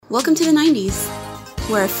Welcome to the 90s,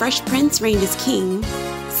 where a Fresh Prince reigned as king,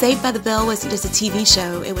 Saved by the Bell wasn't just a TV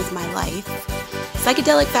show, it was my life.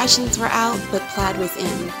 Psychedelic fashions were out, but plaid was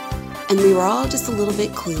in, and we were all just a little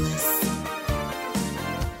bit clueless.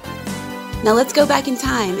 Now let's go back in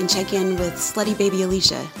time and check in with slutty baby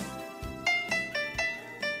Alicia.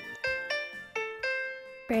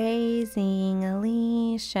 Praising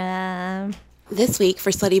Alicia. This week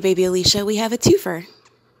for slutty baby Alicia, we have a twofer.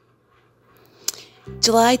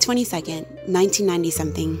 July 22nd,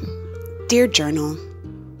 1990-something. Dear Journal,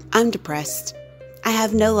 I'm depressed. I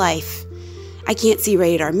have no life. I can't see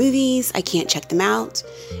rated R movies. I can't check them out.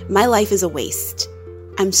 My life is a waste.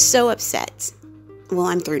 I'm so upset. Well,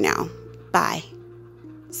 I'm through now. Bye.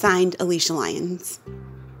 Signed, Alicia Lyons.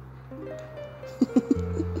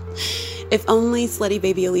 If only slutty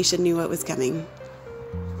baby Alicia knew what was coming.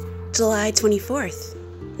 July 24th,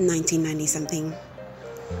 1990-something.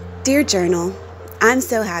 Dear Journal, I'm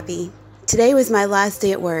so happy. Today was my last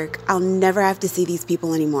day at work. I'll never have to see these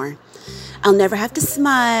people anymore. I'll never have to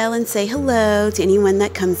smile and say hello to anyone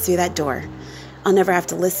that comes through that door. I'll never have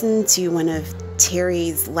to listen to one of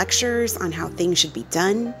Terry's lectures on how things should be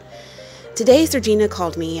done. Today, Sergina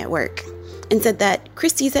called me at work and said that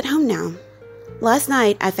Christy's at home now. Last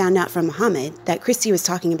night, I found out from Muhammad that Christy was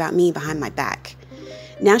talking about me behind my back.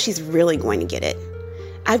 Now she's really going to get it.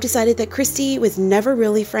 I've decided that Christy was never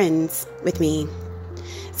really friends with me.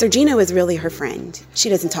 Sergina was really her friend. She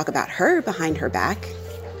doesn't talk about her behind her back.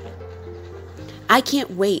 I can't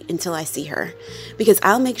wait until I see her, because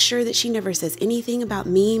I'll make sure that she never says anything about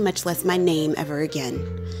me, much less my name, ever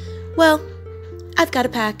again. Well, I've got to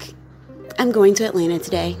pack. I'm going to Atlanta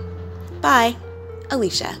today. Bye,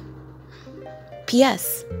 Alicia.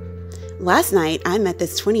 P.S. Last night, I met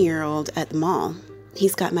this 20-year-old at the mall.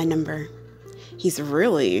 He's got my number. He's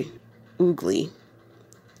really oogly.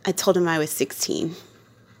 I told him I was 16.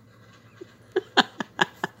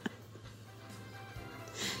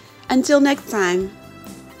 Until next time,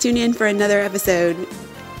 tune in for another episode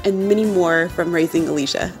and many more from Raising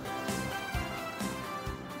Alicia.